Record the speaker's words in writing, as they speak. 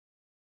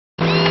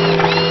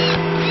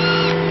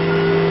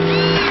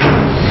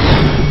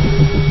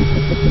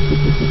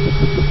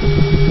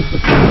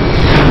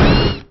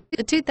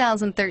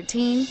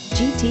2013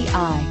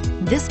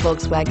 GTI. This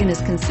Volkswagen is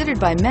considered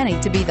by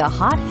many to be the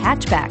hot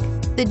hatchback.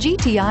 The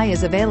GTI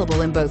is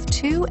available in both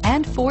 2-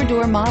 and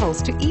 4-door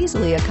models to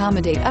easily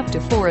accommodate up to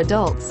 4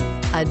 adults.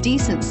 A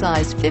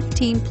decent-sized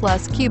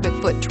 15-plus cubic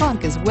foot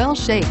trunk is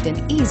well-shaped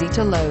and easy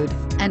to load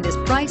and is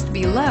priced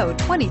below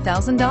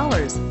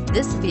 $20,000.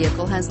 This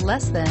vehicle has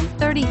less than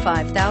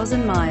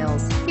 35,000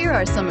 miles. Here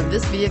are some of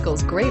this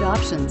vehicle's great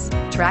options: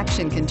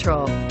 traction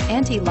control,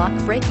 anti-lock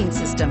braking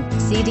system,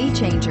 CD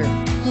changer,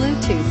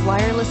 Bluetooth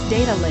wireless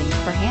data link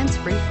for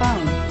hands-free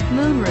phone,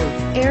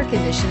 moonroof, air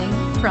conditioning,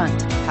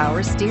 front,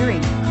 power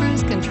steering,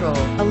 cruise control,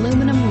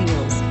 aluminum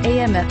wheels,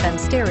 AM/FM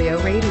stereo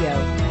radio.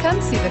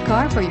 Come see the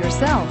car for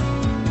yourself.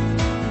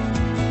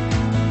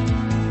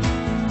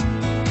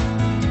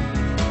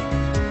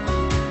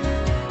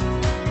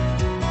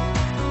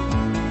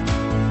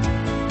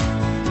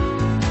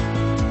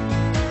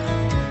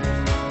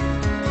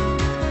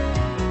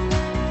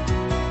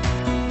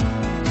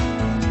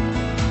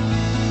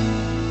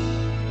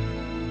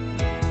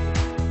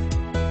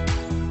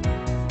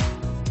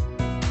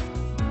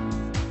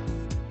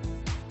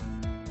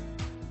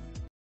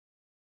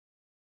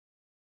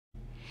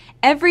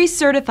 Every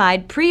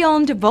certified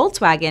pre-owned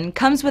Volkswagen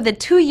comes with a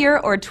 2-year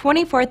or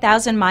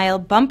 24,000-mile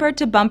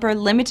bumper-to-bumper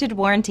limited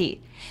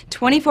warranty,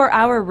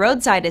 24-hour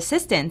roadside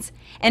assistance,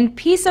 and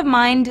peace of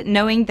mind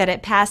knowing that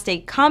it passed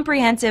a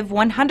comprehensive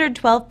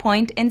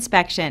 112-point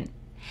inspection.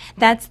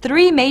 That's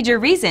 3 major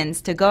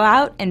reasons to go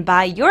out and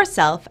buy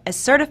yourself a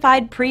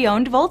certified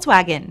pre-owned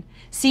Volkswagen.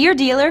 See your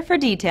dealer for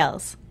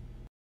details.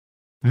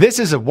 This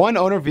is a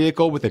one-owner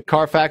vehicle with a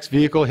CARFAX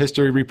Vehicle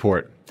History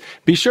Report.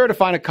 Be sure to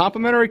find a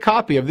complimentary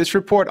copy of this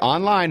report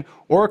online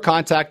or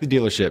contact the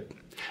dealership.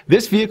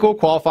 This vehicle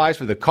qualifies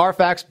for the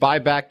CARFAX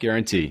Buyback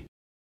Guarantee.